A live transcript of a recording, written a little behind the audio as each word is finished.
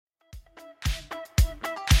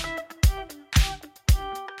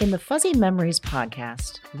In the Fuzzy Memories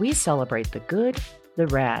podcast, we celebrate the good, the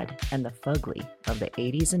rad, and the fugly of the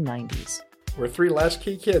 80s and 90s. We're three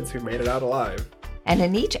latchkey kids who made it out alive. And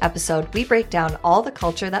in each episode, we break down all the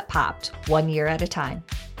culture that popped 1 year at a time.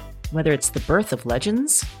 Whether it's the birth of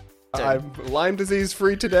legends, I'm Lyme disease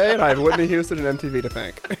free today, and I have Whitney Houston and MTV to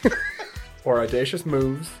thank. Or audacious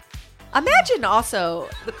moves. Imagine also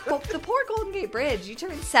the poor Golden Gate Bridge. You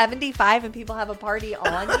turn 75 and people have a party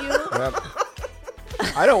on you. Yep.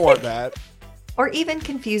 I don't want that. Or even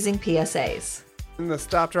confusing PSAs. And the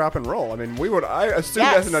stop, drop, and roll. I mean, I assumed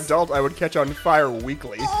Yes. as an adult I would catch on fire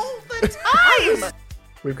weekly. All the time!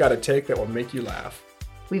 We've got a take that will make you laugh.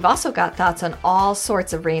 We've also got thoughts on all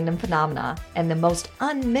sorts of random phenomena and the most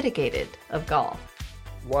unmitigated of golf.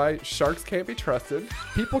 Why sharks can't be trusted,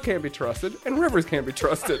 people can't be trusted, and rivers can't be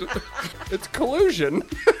trusted. It's collusion.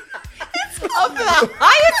 Of the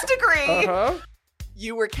highest degree. Uh-huh.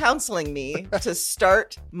 You were counseling me to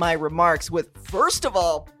start my remarks with, first of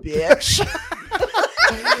all, bitch.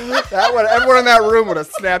 Everyone in that room would have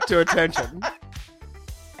snapped to attention.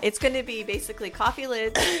 It's going to be basically Coffee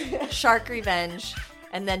Lids, Shark Revenge,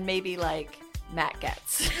 and then maybe like Matt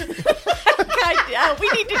Getz. God, we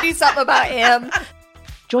need to do something about him.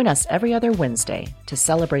 join us every other Wednesday to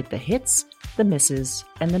celebrate the hits, the misses,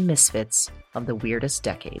 and the misfits of the weirdest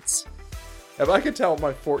decades. If I could tell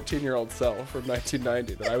my 14-year-old self from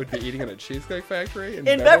 1990 that I would be eating in a Cheesecake Factory in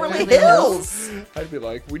Beverly Hills. I'd be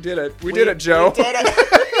like, we did it. We did it, Joe. We did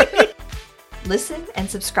it. Listen and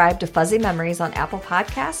subscribe to Fuzzy Memories on Apple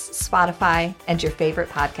Podcasts, Spotify, and your favorite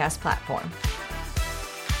podcast platform.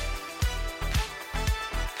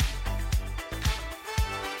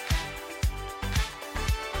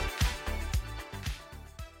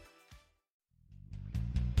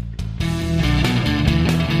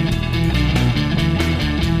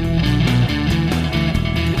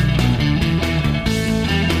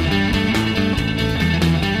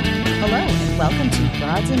 Welcome to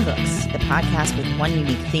Broads and Books, the podcast with one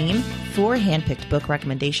unique theme, 4 handpicked book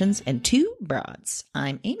recommendations, and 2 broads.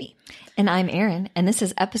 I'm Amy. And I'm Erin, and this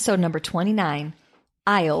is episode number 29,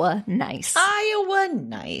 Iowa Nice. Iowa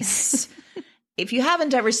Nice. If you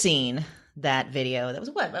haven't ever seen that video, that was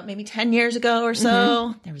about maybe 10 years ago or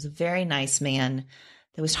so, there was a very nice man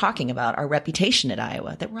that was talking about our reputation at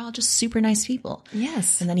Iowa, that we're all just super nice people.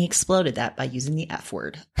 Yes. And then he exploded that by using the F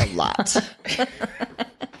word a lot.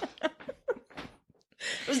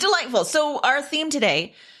 It was delightful. So our theme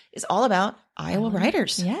today is all about Iowa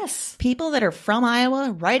writers. Yes. People that are from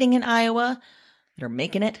Iowa, writing in Iowa, that are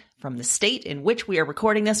making it from the state in which we are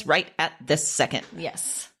recording this right at this second.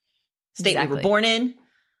 Yes. State we were born in.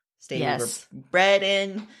 State we Yes. were bred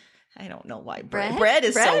in. I don't know why bread. Bread? Bread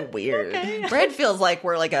is so Bread? weird. Okay. Bread feels like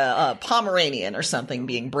we're like a Pomeranian or something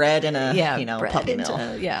being bred in a bread puppy into-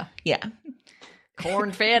 mill. Yeah. Yeah.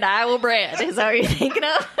 Corn-fed Iowa bread. Is that what you're thinking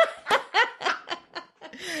of?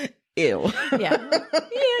 Ew. Yeah.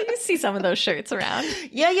 Yeah, you see some of those shirts around.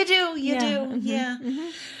 Yeah, you do. You Yeah. do. Mhm. Yeah.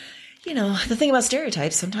 You know, the thing about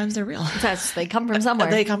stereotypes, sometimes they're real. They come from somewhere.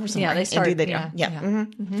 They come from somewhere. Yeah, they start. Indeed they do. Yeah. Yeah.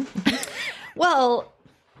 Mhm. Well,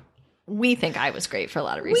 we think Iowa's great for a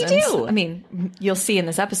lot of reasons. do. I mean, you'll see in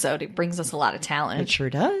this episode, it brings us a lot of talent. It sure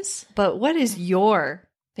does. But what is your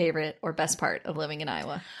favorite or best part of living in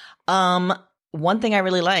Iowa? One thing I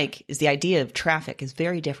really like is the idea of traffic is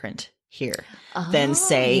very different here than,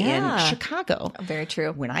 say, yeah. in Chicago. Very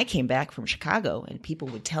true. When I came back from Chicago and people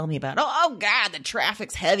would tell me about, oh God, the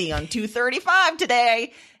traffic's heavy on 235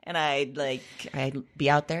 today. And I'd be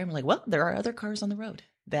out there and I'm like, well, there are other cars on the road.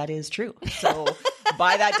 That is true. So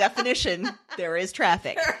by that definition, there is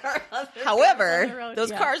traffic. However,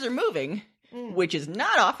 those cars are moving, which is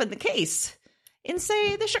not often the case in,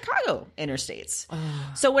 say, the Chicago interstates.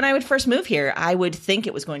 So when I would first move here, I would think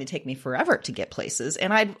it was going to take me forever to get places,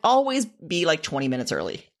 and I'd always be like 20 minutes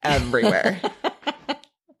early everywhere,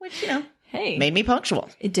 which, Hey, made me punctual.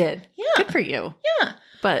 it did. Yeah. Good for you. Yeah.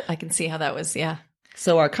 But I can see how that was, yeah.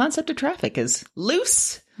 So our concept of traffic is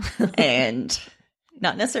loose and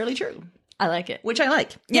not necessarily true, I like it. which I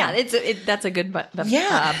like. Yeah, that's a good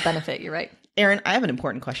Yeah. benefit. You're right. Erin, I have an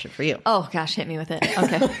important question for you. Oh, gosh, hit me with it.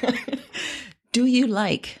 Okay. Do you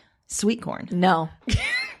like sweet corn? No.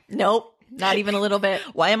 Nope. Not even a little bit.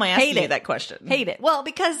 Why am I asking Hate you it. that question? Hate it. Well,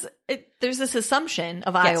 because there's this assumption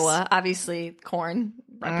of Yes. Iowa. Obviously, corn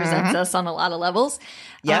represents us on a lot of levels.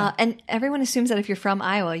 Yeah. And everyone assumes that if you're from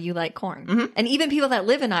Iowa, you like corn. And even people that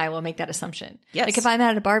live in Iowa make that assumption. Yes. Like if I'm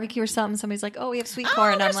at a barbecue or something, somebody's like, oh, we have sweet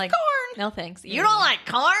corn. And I'm there's like, corn. no thanks. You don't like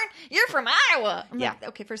corn? You're from Iowa. I'm Yeah. like,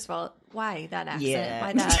 okay, first of all, why that accent? Yeah.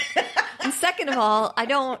 Why that? And second of all, I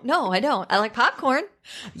don't. I like popcorn.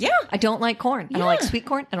 Yeah. I don't like corn. I don't like Yeah. sweet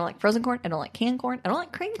corn. I don't like frozen corn. I don't like canned corn. I don't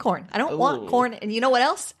like creamed corn. I don't want Ooh. corn. And you know what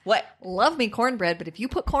else? What? Love me cornbread, but if you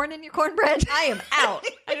put corn in your cornbread, I am out.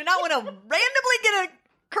 I do not want to randomly get a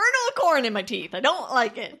kernel of corn in my teeth. I don't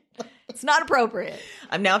like it. It's not appropriate.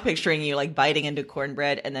 I'm now picturing you like biting into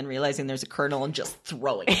cornbread and then realizing there's a kernel and just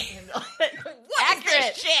throwing it. What is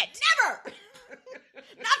this shit? Never.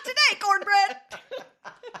 Not today, cornbread.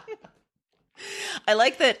 I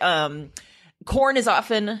like that corn is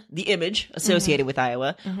often the image associated with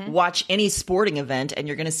Iowa. Watch any sporting event and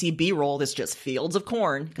you're going to see B-roll that's just fields of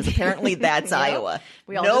corn because apparently that's Iowa.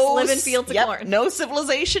 We all just live in fields of corn. No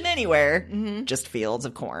civilization anywhere, just fields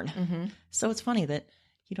of corn. So it's funny that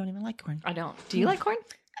you don't even like corn. I don't. Do you like corn?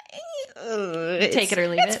 Take Take it or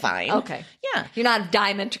leave it's it. fine. Okay. Yeah. You're not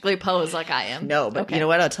diametrically opposed like I am. No, but Okay. you know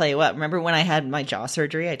what? I'll tell you what. Remember when I had my jaw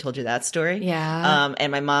surgery? I told you that story? Yeah.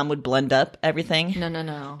 And my mom would blend up everything.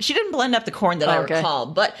 No. She didn't blend up the corn that I Okay. recall,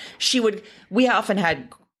 but we often had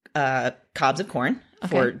cobs of corn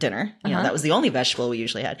for dinner. You know, that was the only vegetable we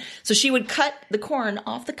usually had. So she would cut the corn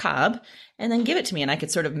off the cob and then give it to me, and I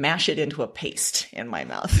could sort of mash it into a paste in my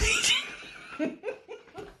mouth.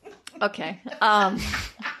 Okay.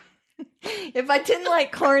 If I didn't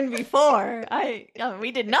like corn before,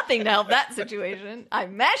 we did nothing to help that situation. I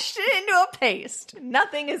mashed it into a paste.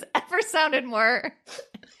 Nothing has ever sounded more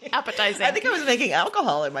appetizing. I think I was making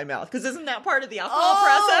alcohol in my mouth, because isn't that part of the alcohol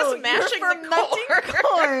process? Mashing you're the fermenting corn.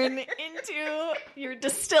 corn into your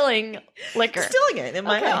distilling liquor. Distilling it in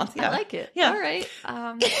my Okay, mouth. Yeah. I like it. Yeah. All right.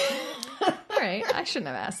 All right. I shouldn't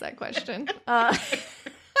have asked that question. All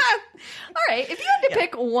right. If you had to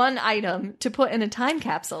pick one item to put in a time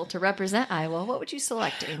capsule to represent Iowa, what would you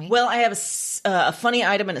select, Amy? Well, I have a funny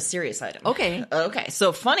item and a serious item. Okay. Okay.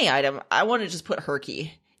 So funny item, I want to just put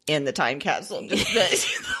Herky in the time capsule. Just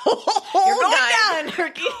You're going down,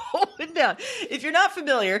 Herky. Going down. If you're not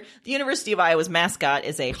familiar, the University of Iowa's mascot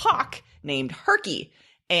is a hawk named Herky.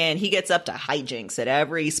 And he gets up to hijinks at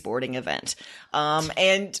every sporting event.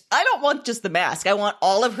 And I don't want just the mask. I want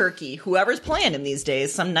all of Herky, whoever's playing him these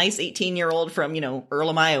days, some nice 18-year-old from,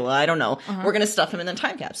 Earlham, Iowa. I don't know. We're going to stuff him in the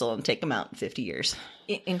time capsule and take him out in 50 years.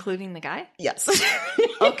 Including the guy? Yes.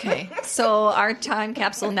 Okay. So our time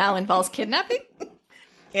capsule now involves kidnapping?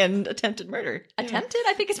 And attempted murder. Attempted?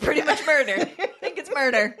 I think it's pretty much murder. I think it's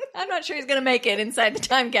murder. I'm not sure he's going to make it inside the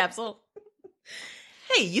time capsule.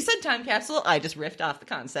 Hey, you said time capsule. I just riffed off the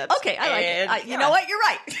concept. Okay, I like And, it. You know what? You're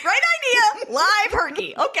right. Right idea. Live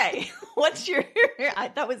Herky. Okay. What's your...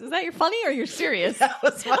 is that your funny or your serious? That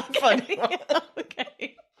was my funny one.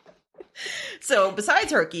 Okay. So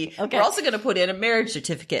besides Herky, Okay. we're also going to put in a marriage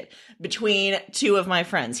certificate between two of my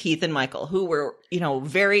friends, Heath and Michael, who were,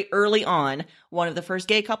 very early on one of the first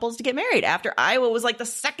gay couples to get married after Iowa was like the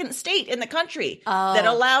second state in the country that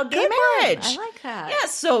allowed gay good one. marriage. I like that.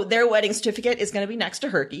 Yes, so their wedding certificate is going to be next to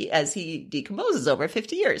Herky as he decomposes over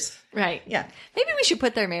 50 years. Right. Yeah. Maybe we should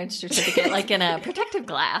put their marriage certificate like in a protective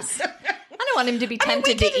glass. I don't want him to be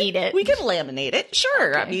tempted to eat it. We could laminate it.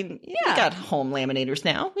 Sure. I Okay. mean, we Yeah. got home laminators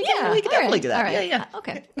now. We Yeah, could all definitely right, do that. all right. Yeah.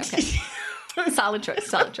 Okay. Solid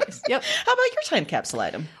choice. Yep. How about your time capsule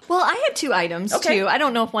item? Well, I had two items Okay. too. I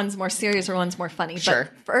don't know if one's more serious or one's more funny. Sure.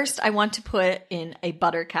 But first, I want to put in a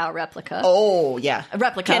butter cow replica. Oh, yeah. A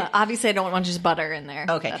replica. Can- Obviously, I don't want just butter in there.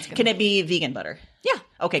 Okay. That's gonna Can it be vegan butter? Yeah.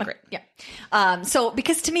 Okay, great. Yeah. So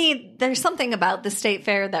because to me, there's something about the state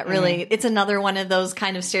fair that really, it's another one of those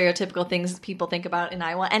kind of stereotypical things people think about in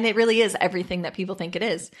Iowa. And it really is everything that people think it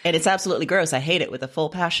is. And it's absolutely gross. I hate it with a full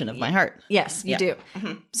passion of my heart. Yes, you Yeah.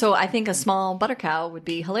 do. So I think a small butter cow would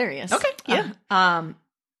be hilarious. Okay, yeah.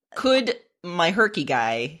 Could my Herky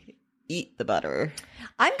guy eat the butter?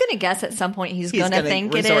 I'm going to guess at some point he's going to gonna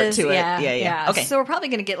think it resort is. to it. Yeah, Yeah. Okay. So we're probably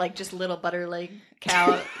going to get like just little butter leg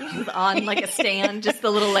cow on like a stand. Just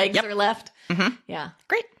the little legs are left. Mm-hmm. Yeah.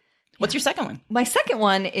 Great. What's your second one? My second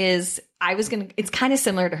one is it's kind of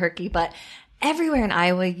similar to Herky, but everywhere in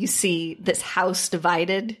Iowa you see this house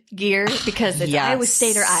divided gear because it's Yes. Iowa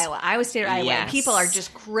State or Iowa. Iowa State or Iowa. And Yes. people are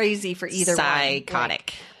just crazy for either Psychotic.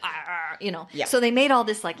 one. Yeah. So they made all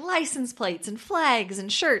this like license plates and flags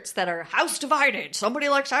and shirts that are house divided. Somebody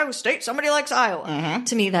likes Iowa State, somebody likes Iowa. Mm-hmm.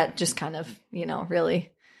 To me, that just kind of,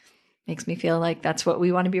 really makes me feel like that's what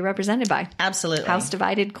we want to be represented by. Absolutely. House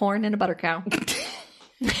divided corn and a butter cow.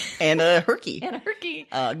 And a Herky. And a Herky.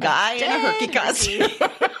 A guy in a Herky dead costume.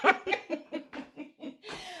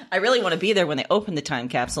 I really want to be there when they open the time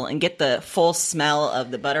capsule and get the full smell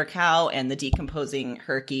of the butter cow and the decomposing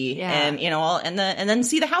herky, and and then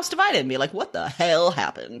see the house divided and be like, what the hell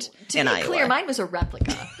happened in To be Iowa? clear, mine was a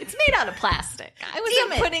replica. It's made out of plastic. I Damn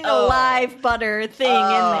wasn't it. putting a live butter thing in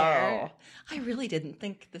there. I really didn't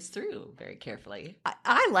think this through very carefully.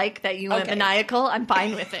 I like that you went Okay. maniacal. I'm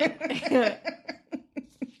fine with it.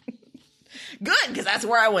 Good, because that's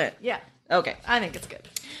where I went. Yeah, Okay. I think it's good.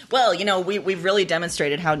 Well, we've really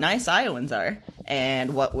demonstrated how nice Iowans are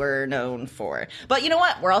and what we're known for. But you know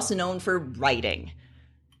what? We're also known for writing.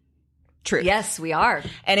 True. Yes, we are.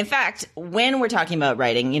 And in fact, when we're talking about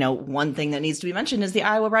writing, one thing that needs to be mentioned is the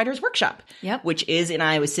Iowa Writers Workshop, Yep. which is in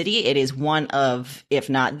Iowa City. It is one of, if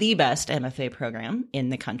not the best MFA program in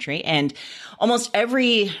the country. And almost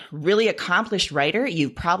every really accomplished writer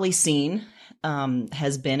you've probably seen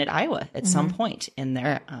has been at Iowa at some point in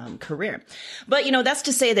their career. But, that's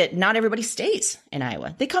to say that not everybody stays in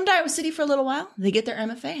Iowa. They come to Iowa City for a little while, they get their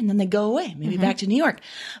MFA, and then they go away, maybe back to New York.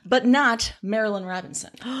 But not Marilyn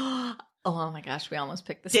Robinson. Oh my gosh, we almost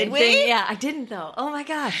picked the Did same we? thing. Yeah, I didn't though. Oh my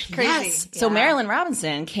gosh, crazy. Yes. So Yeah. Marilyn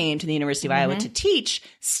Robinson came to the University of Iowa to teach,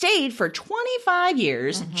 stayed for 25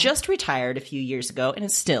 years, just retired a few years ago, and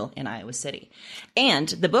is still in Iowa City. And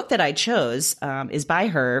the book that I chose is by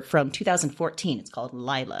her from 2014. It's called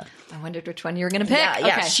Lila. I wondered which one you were going to pick.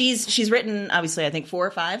 Yeah. Okay. She's written, obviously, I think 4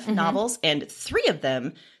 or 5 novels, and 3 of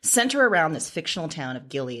them center around this fictional town of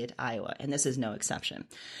Gilead, Iowa, and this is no exception.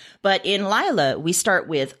 But in Lila, we start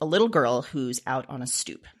with a little girl who's out on a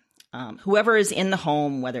stoop. Whoever is in the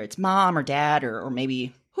home, whether it's mom or dad or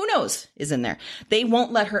maybe who knows is in there, they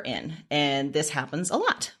won't let her in. And this happens a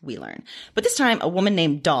lot, we learn. But this time, a woman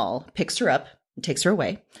named Doll picks her up and takes her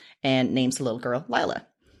away and names the little girl Lila.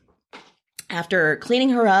 After cleaning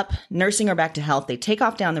her up, nursing her back to health, they take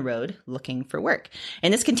off down the road looking for work.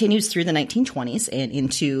 And this continues through the 1920s and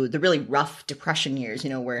into the really rough Depression years,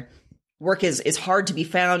 where work is hard to be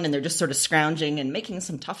found and they're just sort of scrounging and making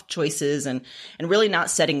some tough choices and really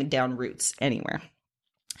not setting down roots anywhere.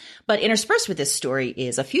 But interspersed with this story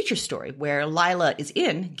is a future story where Lila is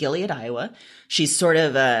in Gilead, Iowa. She's sort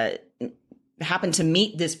of happened to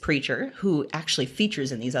meet this preacher who actually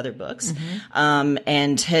features in these other books,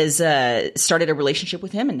 and has started a relationship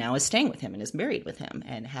with him and now is staying with him and is married with him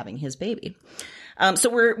and having his baby.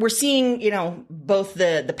 So we're seeing, both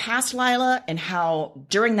the past Lila and how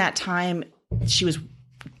during that time she was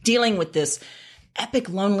dealing with this epic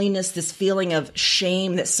loneliness, this feeling of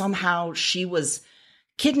shame that somehow she was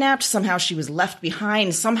kidnapped, somehow she was left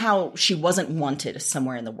behind, somehow she wasn't wanted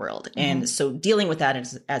somewhere in the world. And so dealing with that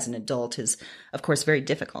as an adult is, of course, very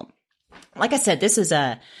difficult. Like I said, this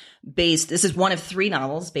is one of 3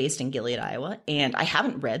 novels based in Gilead, Iowa, and I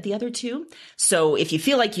haven't read the other 2. So if you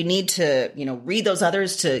feel like you need to, read those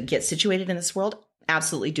others to get situated in this world,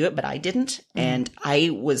 absolutely do it, but I didn't. And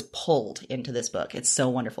I was pulled into this book. It's so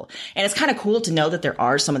wonderful. And it's kind of cool to know that there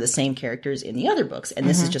are some of the same characters in the other books. And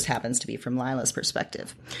this just happens to be from Lila's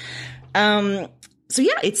perspective. So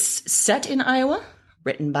yeah, it's set in Iowa,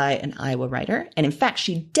 written by an Iowa writer. And in fact,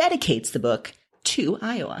 she dedicates the book to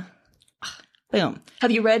Iowa. Boom.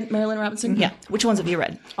 Have you read Marilyn Robinson? Yeah. Which ones have you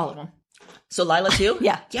read? All of them. So Lila too?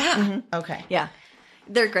 Yeah. Yeah. Okay. Yeah.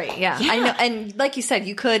 They're great. Yeah. I know. And like you said,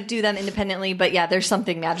 you could do them independently, but yeah, there's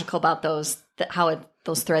something magical about those,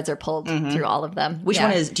 those threads are pulled through all of them. Which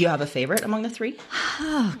one do you have a favorite among the 3?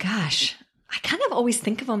 Oh gosh. I kind of always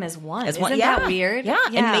think of them as one. Isn't yeah. that weird? Yeah.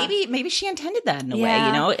 And maybe she intended that in a way,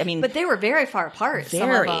 I mean, but they were very far apart.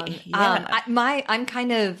 Very, some of them. yeah. I'm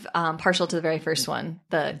kind of partial to the very first one,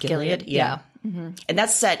 the Gilead. Yeah. And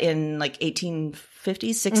that's set in like 1850s,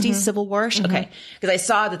 60s, Civil War. Okay. Because I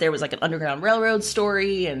saw that there was like an Underground Railroad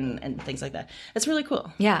story and things like that. That's really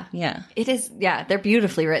cool. Yeah. Yeah. It is. Yeah. They're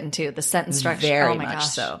beautifully written too. The sentence structure. Very oh my much gosh.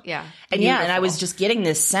 so. Yeah. And and I was just getting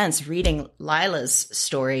this sense reading Lila's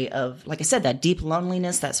story of, like I said, that deep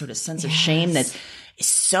loneliness, that sort of sense of shame that is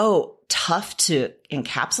so tough to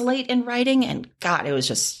encapsulate in writing. And God, it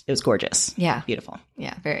was gorgeous. Yeah. Beautiful.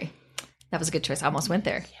 Yeah. Very. That was a good choice. I almost went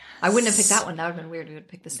there. I wouldn't have picked that one. That would have been weird. We would have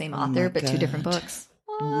picked the same author, but 2 different books.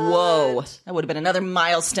 Whoa. That would have been another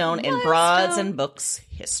milestone in Broads and Books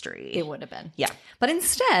history. It would have been. Yeah. But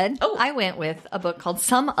instead, I went with a book called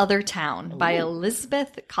Some Other Town by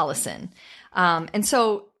Elizabeth Collison. And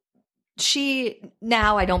so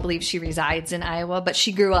I don't believe she resides in Iowa, but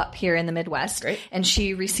she grew up here in the Midwest. Great. And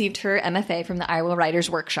she received her MFA from the Iowa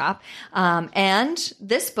Writers Workshop. And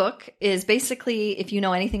this book is basically, if you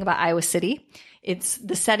know anything about Iowa City,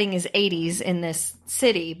 the setting is 80s in this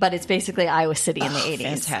city, but it's basically Iowa City in the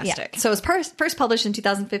 80s. Fantastic. Yeah. So it was first published in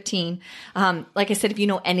 2015. Like I said, if you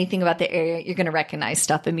know anything about the area, you're going to recognize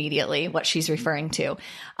stuff immediately, what she's referring to.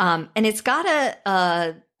 And it's got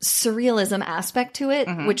a surrealism aspect to it,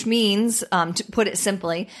 which means, to put it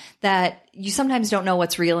simply, that you sometimes don't know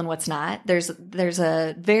what's real and what's not. There's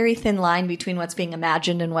a very thin line between what's being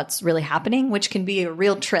imagined and what's really happening, which can be a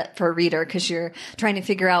real trip for a reader because you're trying to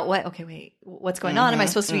figure out what's going on? Am I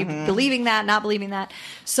supposed to be believing that, not believing that?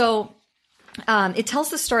 So it tells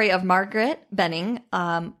the story of Margaret Benning,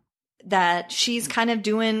 that she's kind of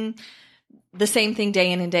doing the same thing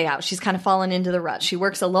day in and day out. She's kind of fallen into the rut. She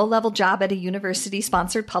works a low-level job at a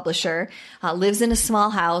university-sponsored publisher, lives in a small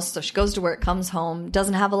house, so she goes to work, comes home,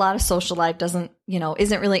 doesn't have a lot of social life, isn't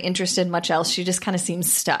really interested in much else. She just kind of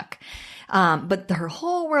seems stuck. But her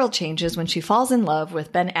whole world changes when she falls in love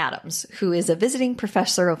with Ben Adams, who is a visiting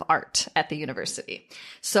professor of art at the university.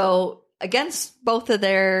 So against both of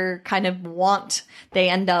their kind of want, they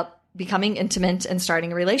end up becoming intimate and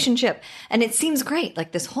starting a relationship. And it seems great.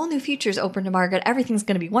 Like this whole new future is open to Margaret. Everything's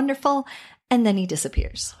going to be wonderful. And then he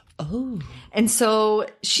disappears. Oh. And so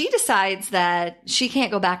she decides that she can't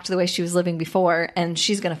go back to the way she was living before, and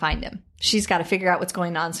she's going to find him. She's got to figure out what's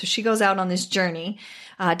going on. So she goes out on this journey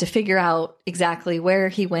to figure out exactly where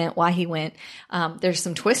he went, why he went. There's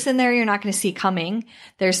some twists in there you're not going to see coming.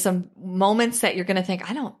 There's some moments that you're going to think,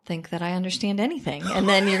 I don't think that I understand anything. And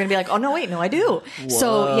then you're going to be like, oh, no, wait, no, I do. Whoa.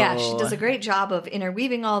 So yeah, she does a great job of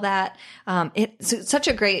interweaving all that. It's such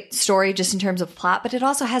a great story just in terms of plot, but it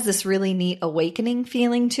also has this really neat awakening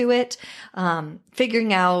feeling to it.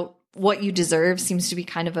 Figuring out what you deserve seems to be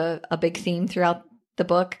kind of a big theme throughout the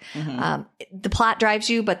book. The plot drives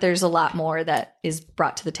you, but there's a lot more that is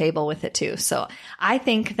brought to the table with it too. So I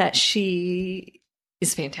think that she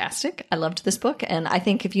is fantastic. I loved this book. And I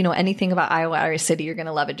think if you know anything about Iowa City, you're going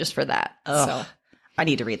to love it just for that. Oh. So I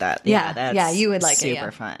need to read that. Yeah, That's you would like it.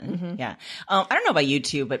 Super fun. Yeah. I don't know about you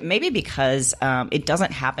two, but maybe because it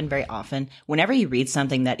doesn't happen very often. Whenever you read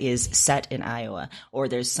something that is set in Iowa, or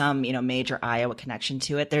there's some major Iowa connection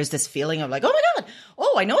to it, there's this feeling of like, oh my God,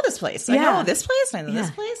 oh, I know this place. I know this place. I know this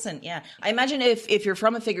place. And I imagine if you're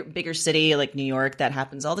from a bigger city like New York, that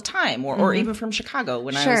happens all the time, or even from Chicago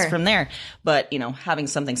when I was from there. But having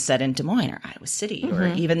something set in Des Moines or Iowa City, or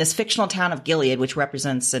even this fictional town of Gilead, which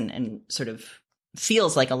represents and sort of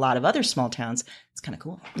feels like a lot of other small towns, it's kind of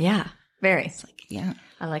cool. Yeah, very. It's like, yeah.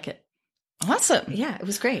 I like it. Awesome. Yeah, it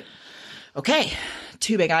was great. Okay.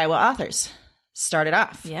 2 big Iowa authors started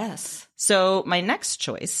off. Yes. So my next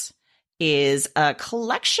choice is a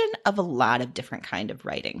collection of a lot of different kind of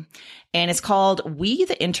writing. And it's called We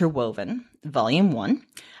the Interwoven, Volume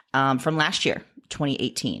 1, from last year,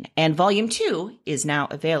 2018. And Volume 2 is now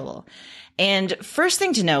available. And first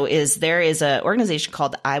thing to know is there is an organization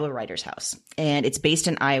called the Iowa Writers House, and it's based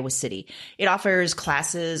in Iowa City. It offers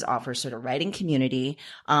classes, offers sort of writing community,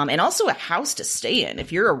 and also a house to stay in.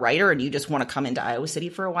 If you're a writer and you just want to come into Iowa City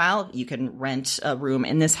for a while, you can rent a room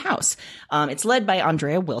in this house. It's led by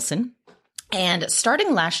Andrea Wilson. And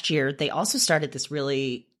starting last year, they also started this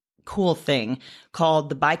really cool thing called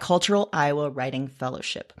the Bicultural Iowa Writing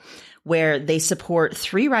Fellowship, where they support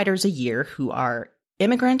 3 writers a year who are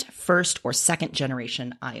immigrant, first, or second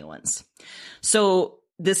generation Iowans. So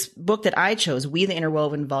this book that I chose, We the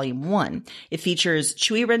Interwoven, Volume 1, it features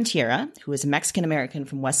Chuy Renteria, who is a Mexican-American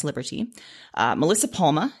from West Liberty, Melissa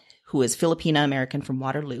Palma, who is Filipina-American from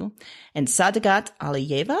Waterloo, and Sadagat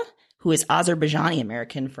Aliyeva, who is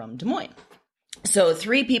Azerbaijani-American from Des Moines. So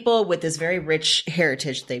 3 people with this very rich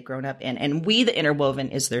heritage they've grown up in. And We the Interwoven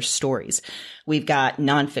is their stories. We've got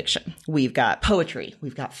nonfiction. We've got poetry.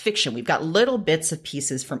 We've got fiction. We've got little bits of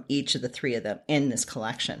pieces from each of the 3 of them in this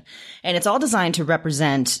collection. And it's all designed to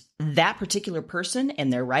represent that particular person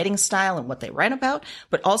and their writing style and what they write about,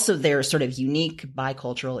 but also their sort of unique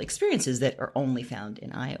bicultural experiences that are only found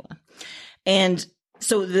in Iowa. And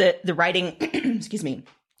so the writing, excuse me,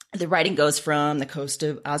 the writing goes from the coast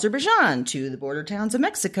of Azerbaijan to the border towns of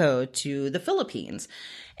Mexico to the Philippines.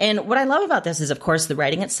 And what I love about this is, of course, the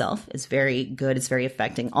writing itself is very good. It's very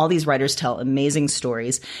affecting. All these writers tell amazing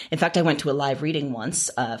stories. In fact, I went to a live reading once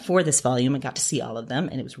for this volume and got to see all of them,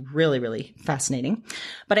 and it was really, really fascinating.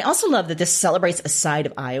 But I also love that this celebrates a side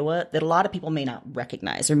of Iowa that a lot of people may not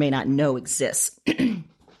recognize or may not know exists.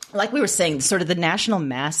 Like we were saying, sort of the national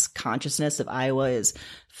mass consciousness of Iowa is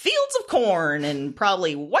fields of corn and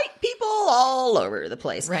probably white people all over the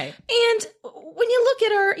place. Right. And when you look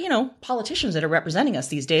at our, politicians that are representing us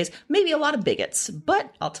these days, maybe a lot of bigots.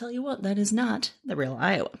 But I'll tell you what, that is not the real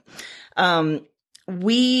Iowa.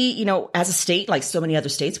 we, as a state, like so many other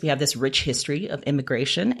states, we have this rich history of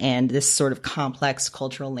immigration and this sort of complex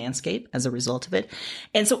cultural landscape as a result of it.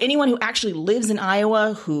 And so anyone who actually lives in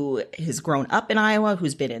Iowa, who has grown up in Iowa,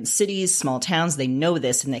 who's been in cities, small towns, they know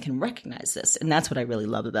this and they can recognize this. And that's what I really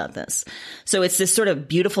love about this. So it's this sort of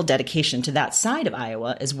beautiful dedication to that side of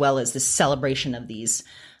Iowa, as well as this celebration of these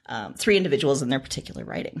three individuals in their particular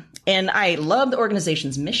writing. And I love the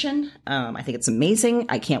organization's mission. I think it's amazing.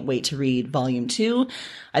 I can't wait to read volume 2.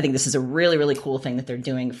 I think this is a really, really cool thing that they're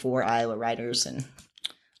doing for Iowa writers, and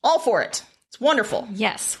all for it. It's wonderful.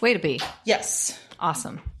 Yes. Way to be. Yes.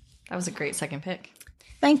 Awesome. That was a great second pick.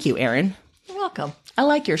 Thank you, Erin. You're welcome. I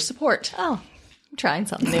like your support. Oh, I'm trying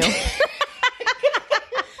something new.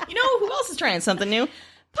 You know who else is trying something new?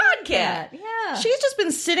 Podcat. Yeah. She's just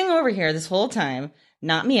been sitting over here this whole time,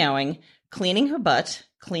 not meowing, cleaning her butt,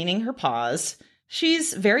 cleaning her paws.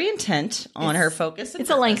 She's very intent on her focus. It's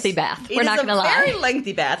a lengthy bath. We're not going to lie. It's a very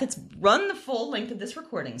lengthy bath. It's run the full length of this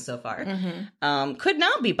recording so far. Mm-hmm. Could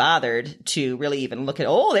not be bothered to really even look at.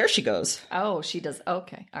 Oh, there she goes. Oh, she does.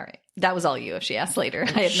 Okay. All right. That was all you if she asked later.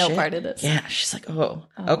 I had no part of this. Yeah. She's like,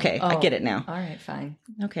 okay. I get it now. All right. Fine.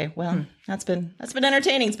 Okay. Well, that's been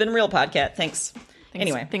entertaining. It's been a real podcast. Thanks.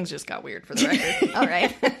 Anyway. Things just got weird for the record. All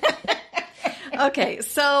right. Okay,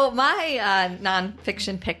 so my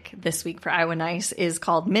nonfiction pick this week for Iowa Nice is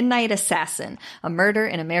called Midnight Assassin, A Murder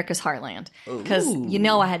in America's Heartland. Because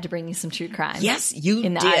I had to bring you some true crime. Yes, you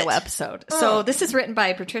in the did. Iowa episode. So this is written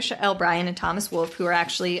by Patricia L. Bryan and Thomas Wolfe, who are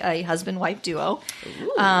actually a husband-wife duo.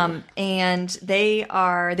 And they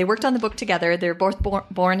worked on the book together. They're both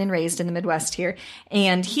born and raised in the Midwest here.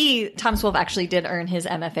 And Thomas Wolfe, actually did earn his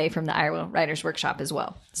MFA from the Iowa Writers Workshop as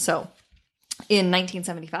well. So in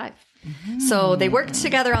 1975. So they worked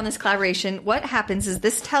together on this collaboration. What happens is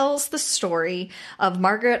this tells the story of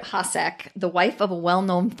Margaret Hossack, the wife of a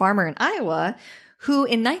well-known farmer in Iowa, who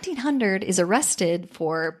in 1900 is arrested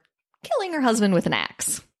for killing her husband with an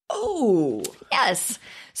axe. Oh. Yes.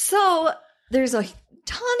 So there's a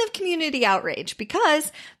ton of community outrage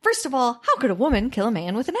because, first of all, how could a woman kill a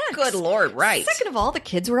man with an axe? Good Lord, right. Second of all, the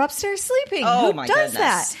kids were upstairs sleeping. Oh, Who my does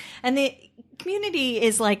goodness. that? And the community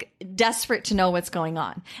is like desperate to know what's going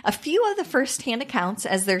on. A few of the first-hand accounts,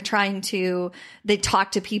 as they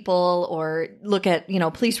talk to people or look at,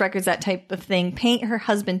 police records, that type of thing, paint her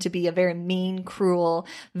husband to be a very mean, cruel,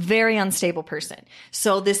 very unstable person.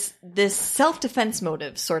 So this self-defense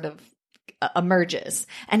motive sort of emerges,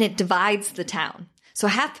 and it divides the town. So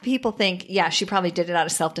half the people think, yeah, she probably did it out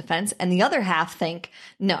of self-defense, and the other half think,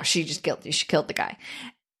 no, she killed the guy.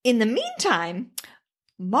 In the meantime,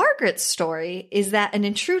 Margaret's story is that an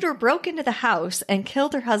intruder broke into the house and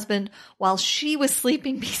killed her husband while she was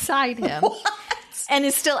sleeping beside him. And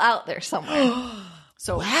is still out there somewhere.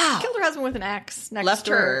 So killed her husband with an axe next Left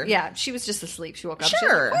door. her. Yeah, she was just asleep. She woke up. Sure. She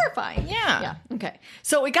was like, horrifying. Yeah. Okay.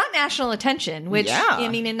 So it got national attention, which,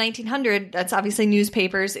 in 1900, that's obviously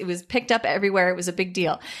newspapers. It was picked up everywhere. It was a big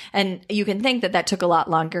deal. And you can think that took a lot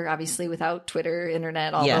longer, obviously, without Twitter,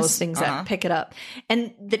 internet, all those things that pick it up.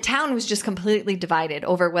 And the town was just completely divided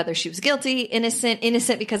over whether she was guilty, innocent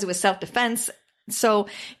because it was self-defense. So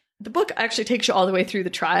the book actually takes you all the way through the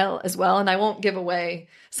trial as well. And I won't give away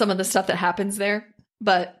some of the stuff that happens there.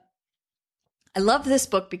 But I love this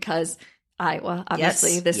book because Iowa,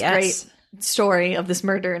 obviously, great story of this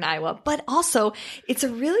murder in Iowa. But also, it's a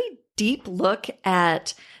really deep look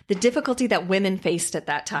at the difficulty that women faced at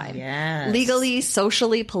that time. Yes. Legally,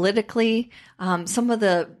 socially, politically, some of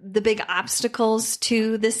the big obstacles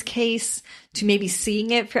to this case, to maybe seeing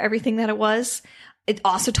it for everything that it was. It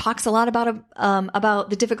also talks a lot about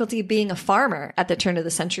the difficulty of being a farmer at the turn of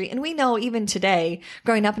the century. And we know even today,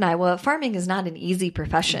 growing up in Iowa, farming is not an easy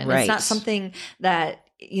profession. Right. It's not something that,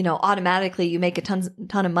 automatically you make a ton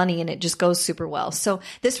of money and it just goes super well. So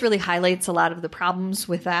this really highlights a lot of the problems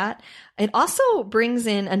with that. It also brings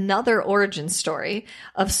in another origin story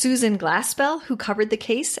of Susan Glaspell, who covered the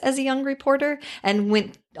case as a young reporter and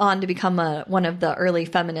went on to become one of the early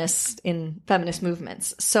feminists in feminist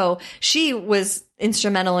movements. So she was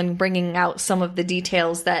instrumental in bringing out some of the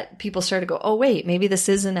details that people started to go, oh, wait, maybe this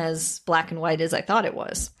isn't as black and white as I thought it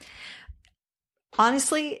was.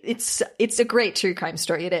 Honestly, it's a great true crime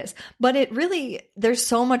story. It is. But there's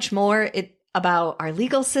so much more about our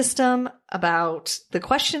legal system, about the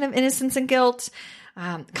question of innocence and guilt,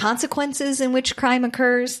 consequences in which crime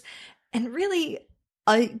occurs, and really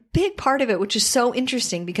a big part of it, which is so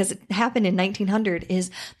interesting because it happened in 1900,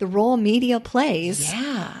 is the role media plays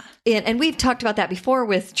and we've talked about that before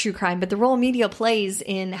with true crime, but the role media plays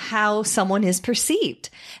in how someone is perceived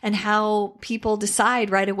and how people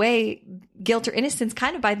decide right away guilt or innocence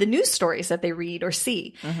kind of by the news stories that they read or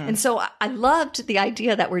see. And so I loved the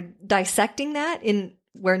idea that we're dissecting that in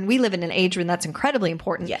when we live in an age when that's incredibly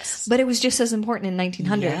important. Yes. But it was just as important in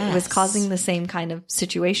 1900. It was Yes. causing the same kind of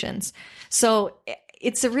situations. So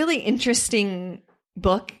it's a really interesting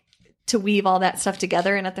book to weave all that stuff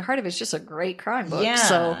together. And at the heart of it, it's just a great crime book. Yeah.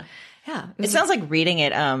 So yeah. It sounds like reading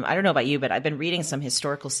it. I don't know about you, but I've been reading some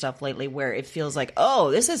historical stuff lately where it feels like,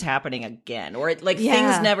 oh, this is happening again, or it, like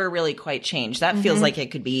things never really quite change. That feels like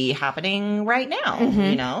it could be happening right now,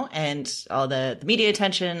 you know, and all the media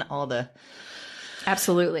attention, all the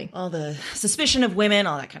suspicion of women,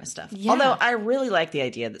 all that kind of stuff. Yeah. Although I really like the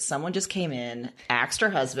idea that someone just came in, axed her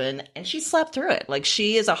husband, and she slept through it. Like,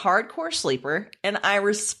 she is a hardcore sleeper, and I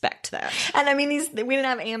respect that. And I mean, we didn't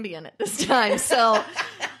have Ambien at this time, so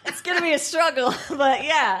it's going to be a struggle. But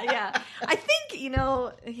yeah. I think,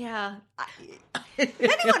 if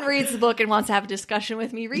anyone reads the book and wants to have a discussion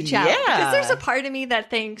with me, reach out. Yeah. Because there's a part of me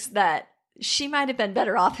that thinks that she might have been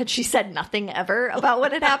better off had she said nothing ever about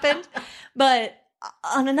what had happened. But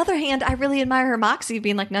on another hand, I really admire her moxie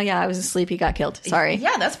being like, no, I was asleep. He got killed. Sorry.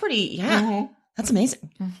 Yeah, that's pretty, that's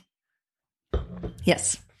amazing.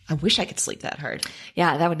 Yes. I wish I could sleep that hard.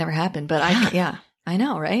 Yeah, that would never happen. But I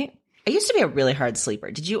know, right? I used to be a really hard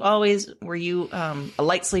sleeper. Were you a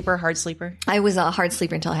light sleeper, hard sleeper? I was a hard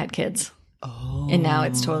sleeper until I had kids. Oh. And now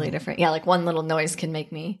it's totally different. Yeah, like one little noise can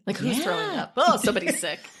make me, like, who's throwing up? Oh, somebody's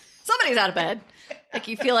sick. Somebody's out of bed. Like,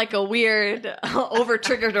 you feel like a weird,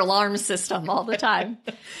 over-triggered alarm system all the time.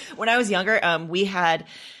 When I was younger, we had,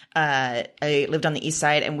 I lived on the east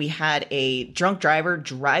side, and we had a drunk driver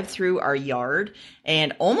drive through our yard,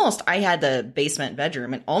 and I had the basement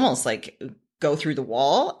bedroom, and almost like go through the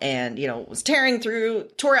wall, and, was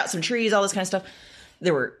tore out some trees, all this kind of stuff.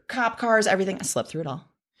 There were cop cars, everything. I slept through it all.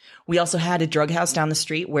 We also had a drug house down the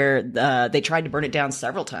street where they tried to burn it down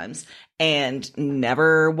several times and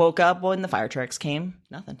never woke up when the fire trucks came.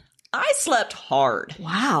 Nothing. I slept hard.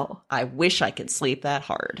 Wow. I wish I could sleep that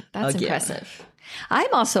hard. That's again. impressive.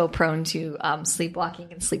 I'm also prone to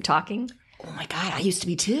sleepwalking and sleep talking. Oh my God, I used to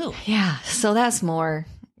be too. Yeah. So that's more,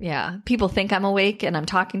 people think I'm awake and I'm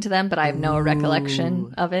talking to them, but I have no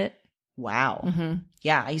recollection of it. Wow. Mm-hmm.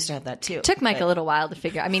 Yeah, I used to have that too. Took Mike a little while to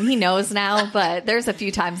figure. I mean, he knows now, but there's a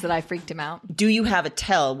few times that I freaked him out. Do you have a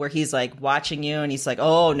tell where he's like watching you and he's like,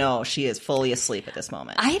 oh no, she is fully asleep at this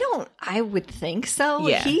moment? I would think so.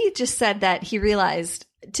 Yeah. He just said that he realized,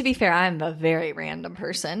 to be fair, I'm a very random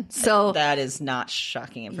person. So that is not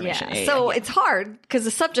shocking information. Yeah. So it's hard because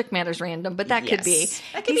the subject matter is random, but that could be.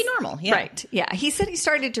 That could be normal. Yeah. Right. Yeah. He said he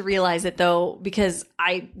started to realize it though, because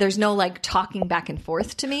there's no like talking back and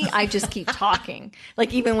forth to me. I just keep talking.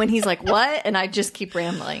 Like even when he's like, what? And I just keep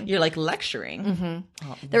rambling. You're like lecturing. Mm-hmm.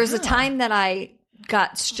 Oh, there was a time that I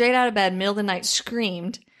got straight out of bed, middle of the night,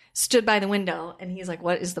 screamed, stood by the window, and he's like,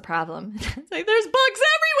 what is the problem? It's like, there's bugs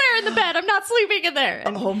everywhere in the bed. I'm not sleeping in there.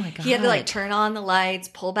 And oh my God. He had to like turn on the lights,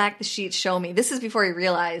 pull back the sheets, show me. This is before he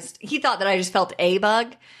realized. He thought that I just felt a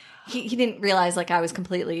bug. He didn't realize like I was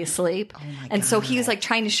completely asleep. Oh my God. And so he was like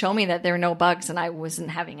trying to show me that there were no bugs and I wasn't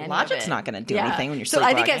having any Logic's of it. not going to do anything when you're So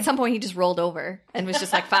sleepwalking. I think at some point he just rolled over and was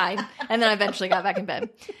just like, fine. And then I eventually got back in bed.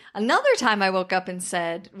 Another time I woke up and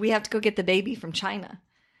said, we have to go get the baby from China.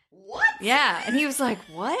 What? Yeah. And he was like,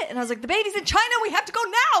 what? And I was like, the baby's in China. We have to go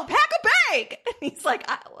now. Pack a bag. And he's like,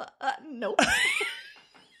 nope.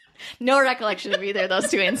 No recollection of either of those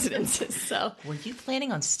two incidences. So, were you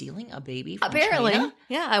planning on stealing a baby from apparently, China?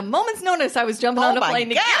 Yeah. A moment's notice, I was jumping on a plane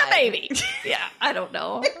to get a baby. Yeah. I don't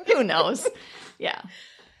know. Who knows? Yeah.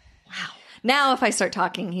 Wow. Now, if I start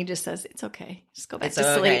talking, he just says, it's okay. Just go back to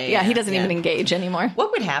sleep. Okay, Yeah. He doesn't even engage anymore.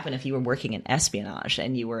 What would happen if you were working in espionage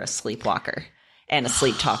and you were a sleepwalker and a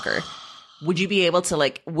sleep talker? Would you be able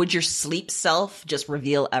to would your sleep self just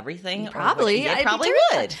reveal everything? Probably. It probably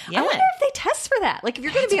would. Yeah. I wonder if they test for that. Like if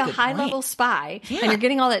you're going to be a high level spy and you're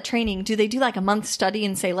getting all that training, do they do like a month study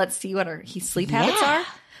and say, let's see what her sleep habits are?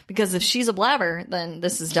 Because if she's a blabber, then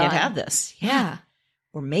this is done. Can't have this. Yeah.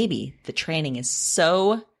 Or maybe the training is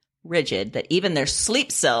so rigid that even their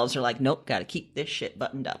sleep selves are like, nope, got to keep this shit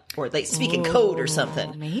buttoned up. Or they speak in code or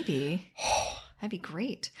something. Maybe. That'd be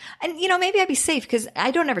great. And, maybe I'd be safe because I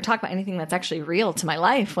don't ever talk about anything that's actually real to my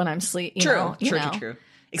life when I'm sleeping. True.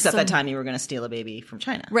 Except that time you were going to steal a baby from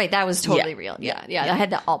China. Right. That was totally real. Yeah. I had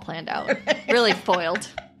that all planned out. Really foiled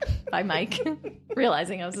by Mike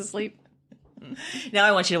realizing I was asleep. Now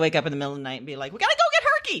I want you to wake up in the middle of the night and be like, we got to go get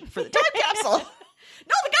Herky for the time capsule.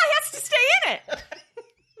 No, the guy has to stay in it.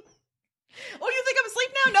 Oh, you think I'm asleep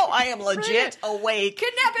now. No, I am legit awake.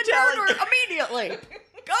 Kidnap and telling murder you- immediately.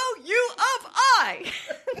 Go you of I.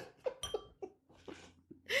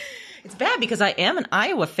 It's bad because I am an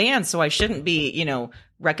Iowa fan, so I shouldn't be,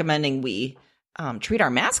 recommending we treat our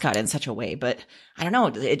mascot in such a way. But I don't know.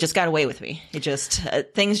 It just got away with me. It just,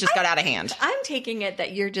 things just got out of hand. I'm taking it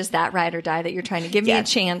that you're just that ride or die, that you're trying to give me a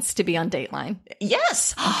chance to be on Dateline.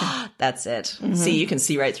 Yes. That's it. See, you can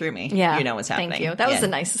see right through me. Yeah. You know what's happening. Thank you. That was the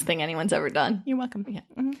nicest thing anyone's ever done. You're welcome. Yeah.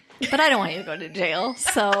 But I don't want you to go to jail.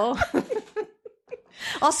 So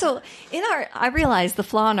also, I realized the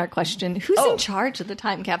flaw in our question, who's in charge of the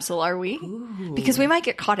time capsule are we? Ooh. Because we might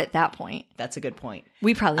get caught at that point. That's a good point.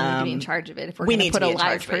 We probably need to be in charge of it if we're going to put a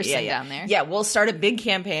live person down there. Yeah, we'll start a big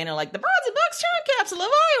campaign of the Bronze and Bucks time capsule of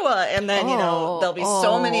Iowa. And then, there'll be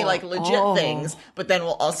so many legit things. But then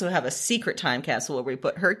we'll also have a secret time capsule where we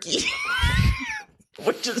put Herky,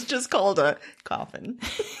 which is just called a coffin.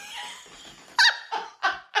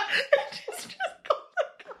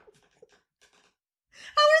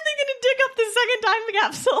 How are they going to dig up the second time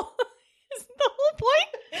capsule? Isn't the whole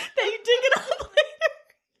point that you dig it up later?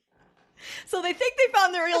 So they think they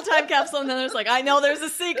found the real time capsule, and then there's I know there's a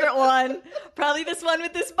secret one. Probably this one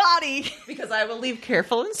with this body. Because I will leave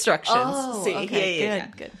careful instructions. Oh, See, okay,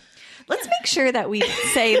 good. Let's make sure that we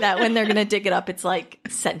say that when they're going to dig it up, it's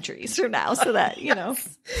centuries from now, so that,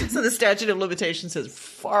 So the statute of limitations has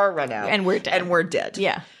far run out. And we're dead.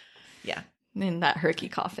 Yeah. Yeah. In that Herky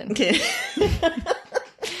coffin. Okay.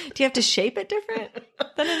 Do you have to shape it different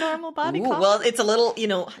than a normal body coffin? Well, it's a little,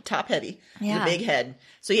 top heavy. Yeah. The big head.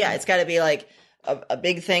 So yeah, it's got to be a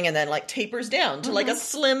big thing and then tapers down to a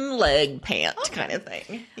slim leg pant kind of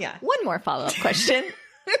thing. Yeah. One more follow-up question.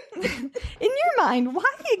 In your mind, why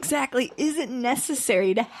exactly is it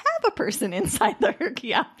necessary to have a person inside the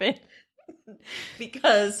Herky outfit?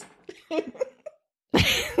 Because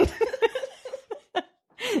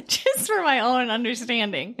just for my own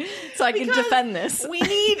understanding, so I can defend this. We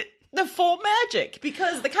need the full magic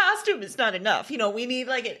because the costume is not enough. We need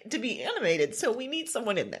it to be animated, so we need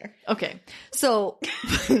someone in there. Okay, so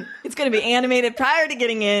it's going to be animated prior to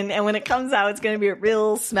getting in, and when it comes out, it's going to be a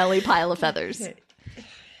real smelly pile of feathers.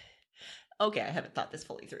 Okay, I haven't thought this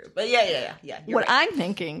fully through, but yeah. What I'm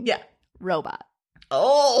thinking, robot.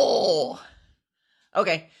 Oh,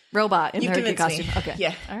 okay. Robot in the Herky costume. Me. Okay.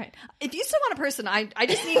 Yeah. All right. If you still want a person, I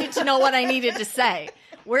just needed to know what I needed to say.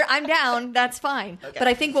 I'm down. That's fine. Okay. But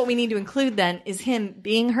I think what we need to include then is him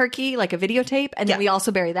being Herky, like a videotape, and then we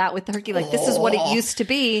also bury that with the Herky. This is what it used to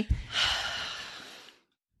be.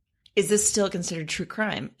 Is this still considered true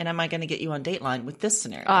crime? And am I going to get you on Dateline with this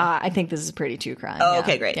scenario? I think this is pretty true crime. Oh,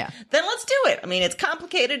 okay, great. Yeah. Then let's do it. I mean, it's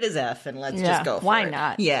complicated as F, and let's just go for it. Why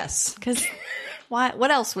not? Yes. Because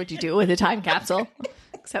what else would you do with a time capsule?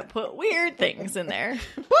 Except put weird things in there.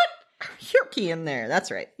 Put Herky in there.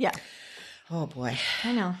 That's right. Yeah. Oh, boy.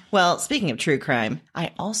 I know. Well, speaking of true crime,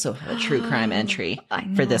 I also have a true crime entry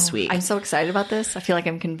for this week. I'm so excited about this. I feel like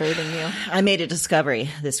I'm converting you. I made a discovery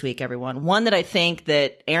this week, everyone. One that I think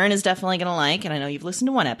that Aaron is definitely going to like, and I know you've listened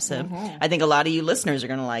to one episode. Mm-hmm. I think a lot of you listeners are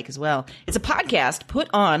going to like as well. It's a podcast put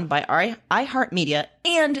on by iHeartMedia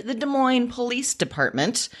and the Des Moines Police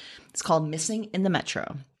Department. It's called Missing in the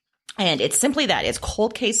Metro. And it's simply that. It's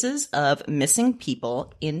cold cases of missing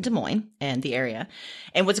people in Des Moines and the area.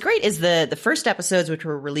 And what's great is the first episodes, which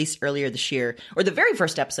were released earlier this year, or the very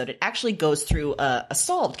first episode, it actually goes through a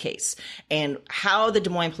solved case and how the Des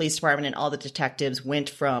Moines Police Department and all the detectives went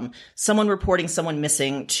from someone reporting someone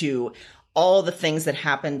missing to all the things that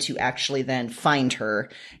happened to actually then find her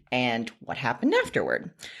and what happened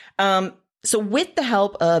afterward. So with the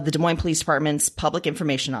help of the Des Moines Police Department's public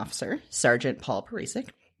information officer, Sergeant Paul Parisek,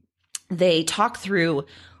 they talk through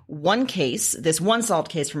one case, this one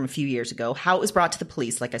solved case from a few years ago, how it was brought to the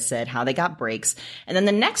police, like I said, how they got breaks. And then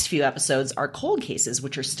the next few episodes are cold cases,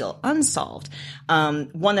 which are still unsolved.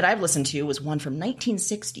 One that I've listened to was one from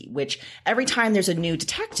 1960, which every time there's a new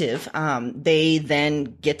detective, they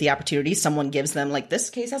then get the opportunity. Someone gives them this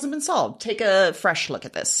case hasn't been solved. Take a fresh look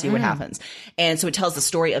at this, see what happens. And so it tells the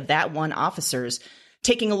story of that one officer's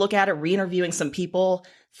taking a look at it, re-interviewing some people,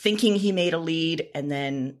 thinking he made a lead, and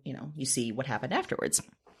then, you see what happened afterwards.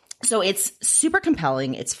 So it's super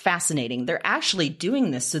compelling. It's fascinating. They're actually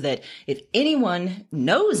doing this so that if anyone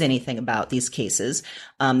knows anything about these cases,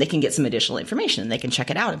 they can get some additional information. They can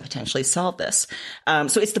check it out and potentially solve this.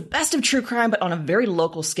 So it's the best of true crime, but on a very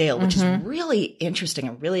local scale, which is really interesting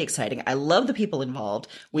and really exciting. I love the people involved.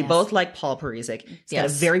 We both like Paul Parisek. He's got a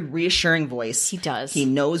very reassuring voice. He does. He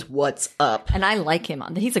knows what's up. And I like him.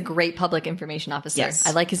 He's a great public information officer. Yes.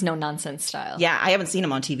 I like his no-nonsense style. Yeah, I haven't seen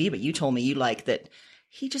him on TV, but you told me you like that.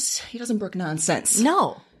 He doesn't brook nonsense.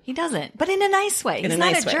 No. He doesn't, but in a nice way. He's not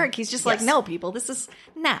nice a way. jerk. He's just Yes. like, no, people, this is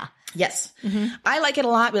nah. Yes. I like it a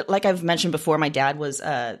lot. But like I've mentioned before, my dad was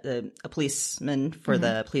a policeman for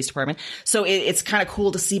the police department. So it's kind of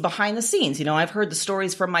cool to see behind the scenes. You know, I've heard the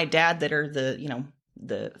stories from my dad that are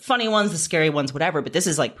the funny ones, the scary ones, whatever. But this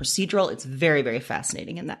is like procedural. It's very, very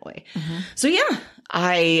fascinating in that way. So yeah,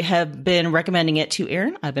 I have been recommending it to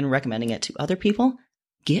Erin. I've been recommending it to other people.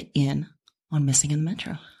 Get in on Missing in the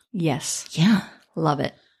Metro. Yes. Yeah. Love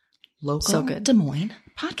it. Local So good. Des Moines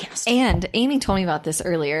podcast. And Amy told me about this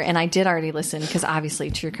earlier, and I did already listen because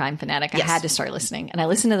obviously, true crime fanatic, I Yes. had to start listening. And I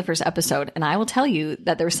listened to the first episode, and I will tell you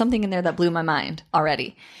that there was something in there that blew my mind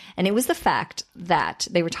already. And it was the fact that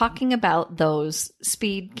they were talking about those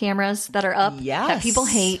speed cameras that are up that Yes. people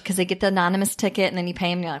hate because they get the anonymous ticket and then you pay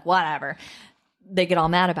them and you're like, whatever. They get all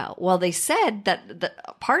mad about. Well, they said that the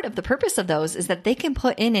part of the purpose of those is that they can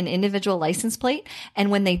put in an individual license plate.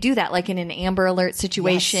 And when they do that, like in an Amber Alert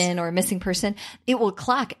situation or a missing person, it will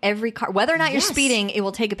clock every car. Whether or not you're Yes. speeding, it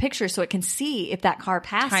will take a picture so it can see if that car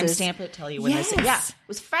passes. Timestamp it, tell you when Yes. they say. Yeah, it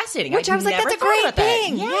was fascinating. Which I was like, never that's a thought great about that.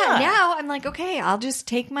 thing. Yeah. Now I'm like, okay, I'll just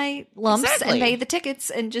take my lumps Exactly. and pay the tickets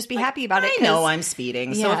and just be happy about it. I 'cause- know I'm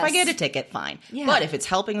speeding, so if I Yes. get a ticket, fine. Yeah. But if it's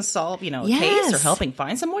helping solve, a case or Yes. helping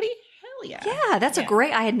find somebody, hell yeah. Yeah, that's a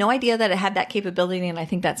great. I had no idea that it had that capability, and I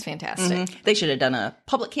think that's fantastic. They should have done a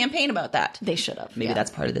public campaign about that. They should have. Maybe yeah.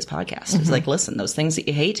 that's part of this podcast. It's like, listen, those things that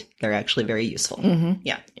you hate, they're actually very useful.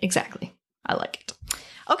 Yeah. Exactly. I like it.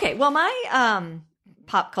 Okay, well, my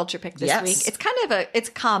pop culture pick this Yes. week, it's kind of it's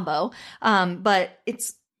a combo, but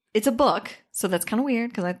it's a book, so that's kind of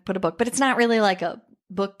weird because I put a book, but it's not really like a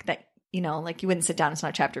book that, like you wouldn't sit down. It's not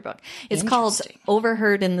a chapter book. It's called Interesting.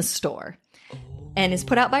 Overheard in the Store. And is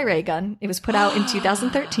put out by Raygun. It was put out in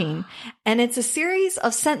 2013. And it's a series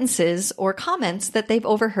of sentences or comments that they've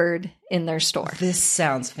overheard in their store. This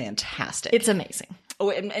sounds fantastic. It's amazing. Oh,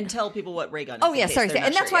 and tell people what Raygun is. Oh, in yeah, case sorry. they're not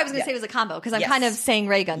And that's sure why I yet. was going to say it was a combo because I'm Yes. kind of saying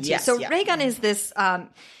Raygun too. Yes, So yeah. Raygun is this,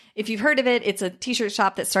 if you've heard of it, it's a t-shirt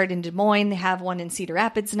shop that started in Des Moines. They have one in Cedar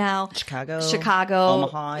Rapids now. Chicago,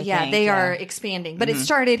 Omaha. I yeah, think, they yeah. are expanding. But it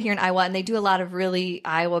started here in Iowa, and they do a lot of really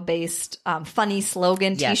Iowa-based funny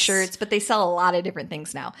slogan Yes. t-shirts, but they sell a lot of different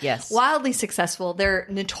things now. Yes. Wildly successful. They're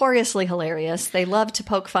notoriously hilarious. They love to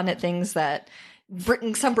poke fun at things that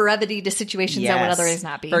bring some brevity to situations that would Yes. otherwise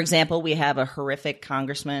not be. For example, we have a horrific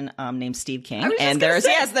congressman named Steve King, was just and gonna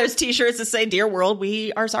there's T-shirts that say "Dear World,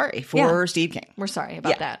 we are sorry" for Yeah. Steve King. We're sorry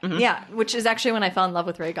about Yeah. that. Yeah, which is actually when I fell in love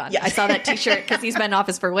with Raygun. Yeah. I saw that T-shirt because he's been in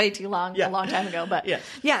office for way too long, Yeah. a long time ago. But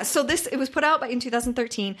Yeah. so it was put out in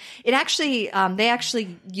 2013. It actually, they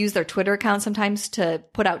actually use their Twitter account sometimes to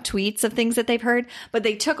put out tweets of things that they've heard. But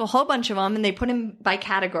they took a whole bunch of them and they put them by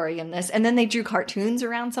category in this, and then they drew cartoons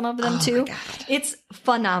around some of them too. It's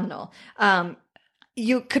phenomenal.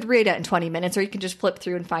 You could read it in 20 minutes, or you can just flip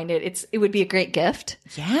through and find it. It would be a great gift.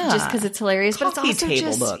 Yeah. Just because it's hilarious. But it's Coffee also table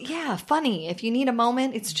just, book. yeah, funny. If you need a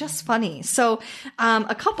moment, it's just funny. So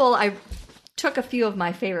I took a few of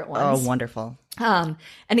my favorite Oh, ones. wonderful! And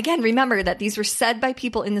again, remember that these were said by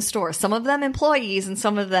people in the store. Some of them employees and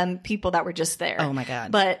some of them people that were just there. Oh, my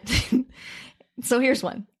God. But so here's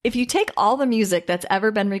one. If you take all the music that's ever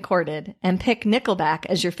been recorded and pick Nickelback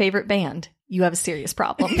as your favorite band, you have a serious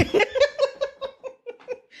problem.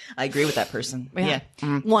 I agree with that person. Yeah.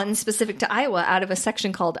 One specific to Iowa out of a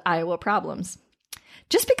section called Iowa Problems.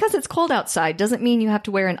 Just because it's cold outside doesn't mean you have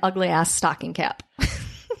to wear an ugly ass stocking cap.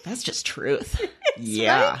 That's just truth.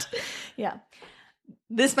 Yeah. Right? Yeah.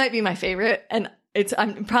 This might be my favorite, and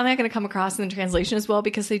I'm probably not going to come across in the translation as well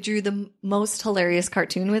because they drew the most hilarious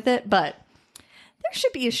cartoon with it, but there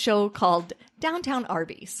should be a show called Downtown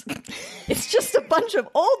Arby's. It's just a bunch of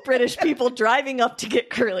old British people driving up to get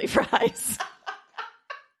curly fries.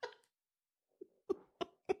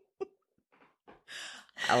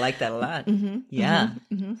 I like that a lot. Yeah.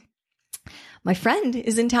 My friend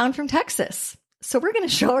is in town from Texas, so we're going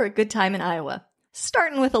to show her a good time in Iowa,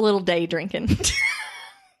 starting with a little day drinking.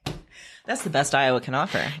 That's the best Iowa can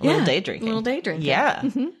offer. A little day drinking. A little day drinking. Yeah.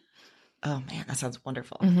 Oh, man, that sounds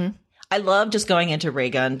wonderful. I love just going into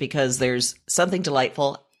Raygun because there's something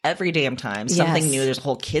delightful every damn time. Something Yes. new. There's a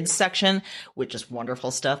whole kids section with just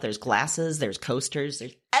wonderful stuff. There's glasses. There's coasters.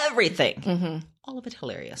 There's everything. All of it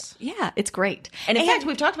hilarious. Yeah, it's great. And in fact,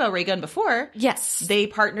 we've talked about Raygun before. Yes. They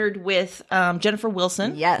partnered with Jennifer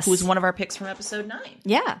Wilson. Yes. Who was one of our picks from episode 9.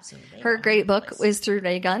 Yeah. Her great book is through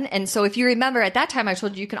Raygun. And so if you remember at that time, I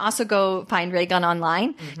told you can also go find Raygun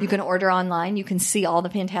online. You can order online. You can see all the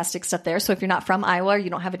fantastic stuff there. So if you're not from Iowa or you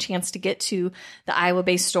don't have a chance to get to the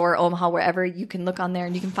Iowa-based store, Omaha, wherever, you can look on there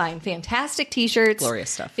and you can find fantastic t-shirts. Glorious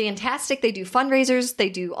stuff. Fantastic. They do fundraisers. They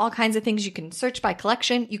do all kinds of things. You can search by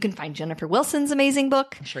collection. You can find Jennifer Wilson's amazing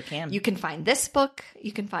book. Sure can. You can find this book.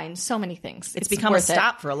 You can find so many things. It's become a worth it.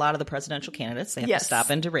 stop for a lot of the presidential candidates. They have Yes. to stop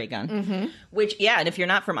into Raygun. Which, yeah, and if you're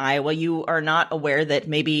not from Iowa, you are not aware that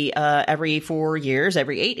maybe every 4 years,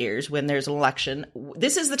 every 8 years, when there's an election,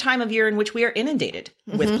 this is the time of year in which we are inundated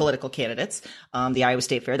with political candidates. The Iowa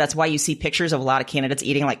State Fair. That's why you see pictures of a lot of candidates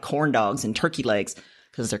eating like corn dogs and turkey legs.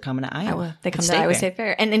 Because they're coming to Iowa. They come It's to Iowa Fair. State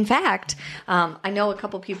Fair. And in fact, I know a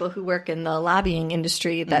couple people who work in the lobbying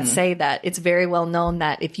industry that say that it's very well known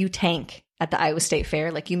that if you tank at the Iowa State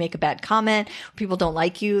Fair, like you make a bad comment, people don't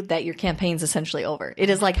like you, that your campaign's essentially over. It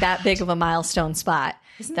is like that big of a milestone spot.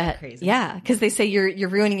 Isn't that crazy? Yeah, because they say you're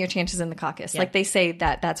ruining your chances in the caucus. Like they say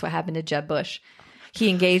that's what happened to Jeb Bush. He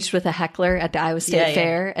engaged with a heckler at the Iowa State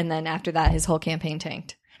Fair, and then after that, his whole campaign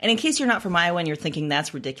tanked. And in case you're not from Iowa and you're thinking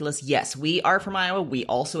that's ridiculous, yes, we are from Iowa. We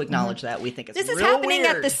also acknowledge that. We think it's This is real happening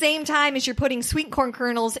weird. at the same time as you're putting sweet corn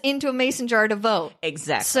kernels into a mason jar to vote.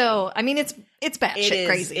 Exactly. So, I mean, it's batshit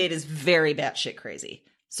crazy. It is very batshit crazy.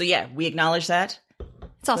 So yeah, we acknowledge that.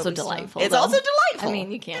 It's also But we still- delightful. It's though. also delightful. I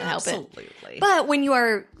mean, you can't help it. Absolutely. But when you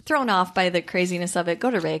are thrown off by the craziness of it, go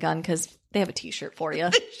to Raygun because they have a T-shirt for you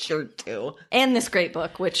Sure do. and this great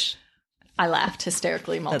book, which I laughed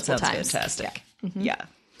hysterically That multiple sounds times. fantastic. Yeah.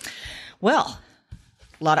 Well,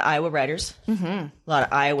 a lot of Iowa writers, a lot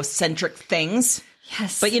of Iowa-centric things.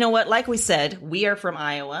 Yes, But you know what? Like we said, we are from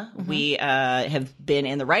Iowa. We have been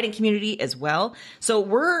in the writing community as well. So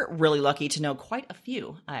we're really lucky to know quite a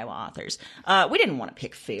few Iowa authors. We didn't want to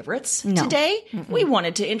pick favorites today. We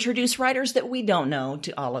wanted to introduce writers that we don't know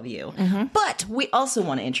to all of you. But we also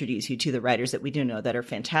want to introduce you to the writers that we do know that are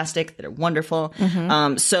fantastic, that are wonderful.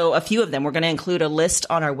 So a few of them, we're going to include a list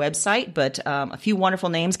on our website, but a few wonderful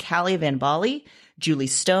names: Callie Van Bali, Julie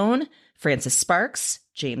Stone, Francis Sparks,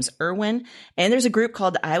 James Irwin, and there's a group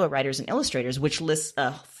called the Iowa Writers and Illustrators, which lists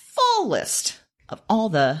a full list of all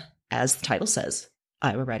the, as the title says,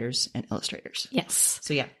 Iowa Writers and Illustrators. yes.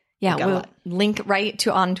 So yeah, Yeah, we've got a we'll lot. link right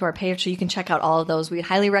onto our page so you can check out all of those. We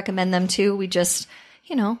highly recommend them too. We just,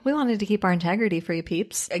 we wanted to keep our integrity for you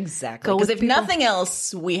peeps. Exactly. Go with Because if people. nothing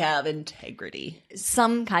else, we have integrity.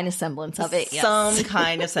 Some kind of semblance of it. Yes. Some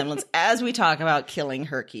kind of semblance. As we talk about killing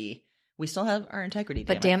Herky, we still have our integrity.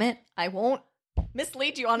 But damn it, I won't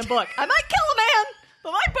mislead you on a book. I might kill a man,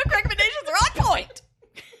 but my book recommendations are on point.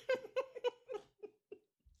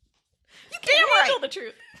 You can't handle the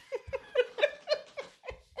truth.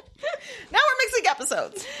 Now we're mixing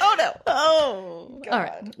episodes. Oh no. Oh, all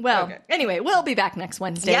right. Well, Okay. anyway, we'll be back next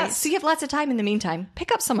Wednesday. Yes. So you have lots of time in the meantime.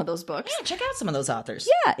 Pick up some of those books. Yeah, check out some of those authors.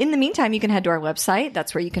 Yeah. In the meantime, you can head to our website.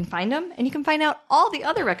 That's where you can find them. And you can find out all the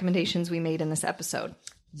other recommendations we made in this episode.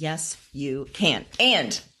 Yes, you can.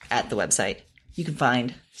 And at the website, you can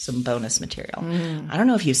find some bonus material. I don't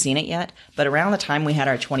know if you've seen it yet, but around the time we had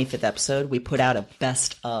our 25th episode, we put out a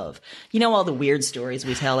best of. You know, all the weird stories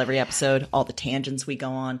we tell every episode, all the tangents we go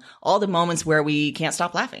on, all the moments where we can't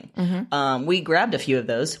stop laughing. We grabbed a few of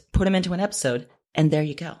those, put them into an episode, and there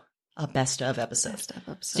you go. A best of episode.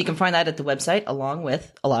 So you can find that at the website along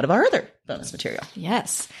with a lot of our other bonus material.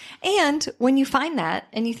 Yes. And when you find that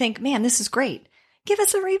and you think, man, this is great, give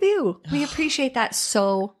us a review. We appreciate that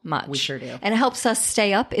so much. We sure do. And it helps us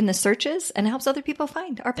stay up in the searches and it helps other people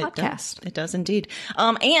find our podcast. It does indeed.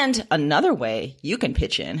 And another way you can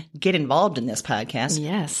pitch in, get involved in this podcast.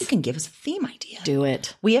 Yes. You can give us a theme idea. Do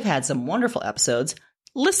it. We have had some wonderful episodes,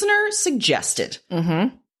 listener suggested.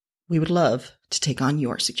 We would love to take on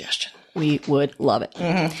your suggestion. We would love it.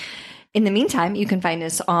 In the meantime, you can find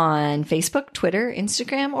us on Facebook, Twitter,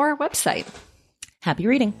 Instagram, or our website. Happy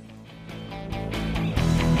reading.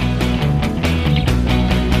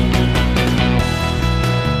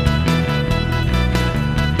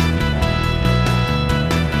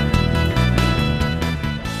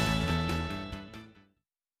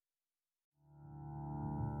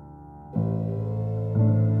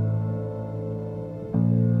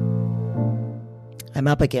 I'm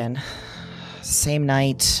up again. Same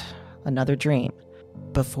night, another dream.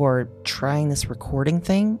 Before trying this recording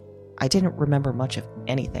thing, I didn't remember much of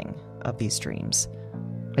anything of these dreams.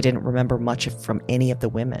 I didn't remember much from any of the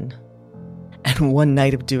women. And one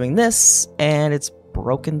night of doing this, and it's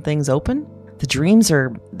broken things open. The dreams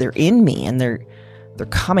they're in me, and they're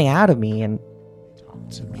coming out of me, and Talk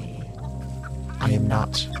to me. I am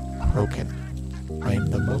not broken. I am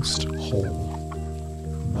the most whole,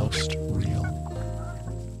 most real.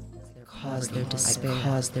 Cause their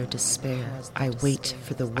despair. I wait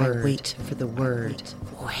for the word.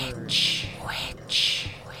 Witch.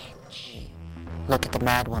 Look at the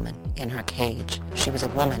mad woman in her cage. She was a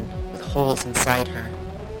woman with holes inside her.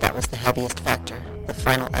 That was the heaviest factor, the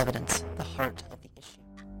final evidence, the heart of the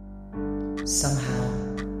issue.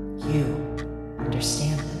 Somehow, you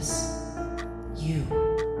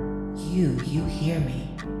you hear me.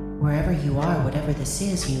 Wherever you are, whatever this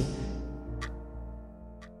is, you...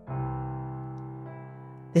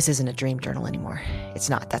 This isn't a dream journal anymore. It's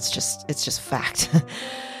not. It's just fact.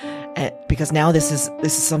 Because now this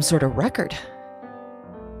is some sort of record.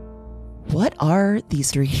 What are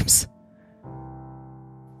these dreams?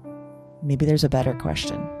 Maybe there's a better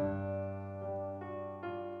question.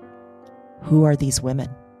 Who are these women?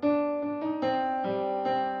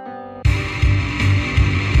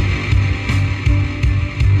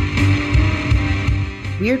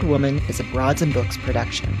 Weird Woman is a Broads and Books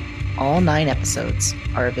production. All 9 episodes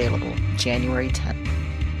are available January 10th.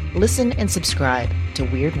 Listen and subscribe to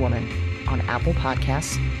Weird Woman on Apple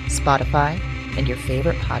Podcasts, Spotify, and your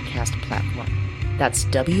favorite podcast platform. That's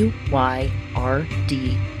WYRD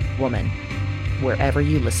Woman, wherever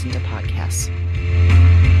you listen to podcasts.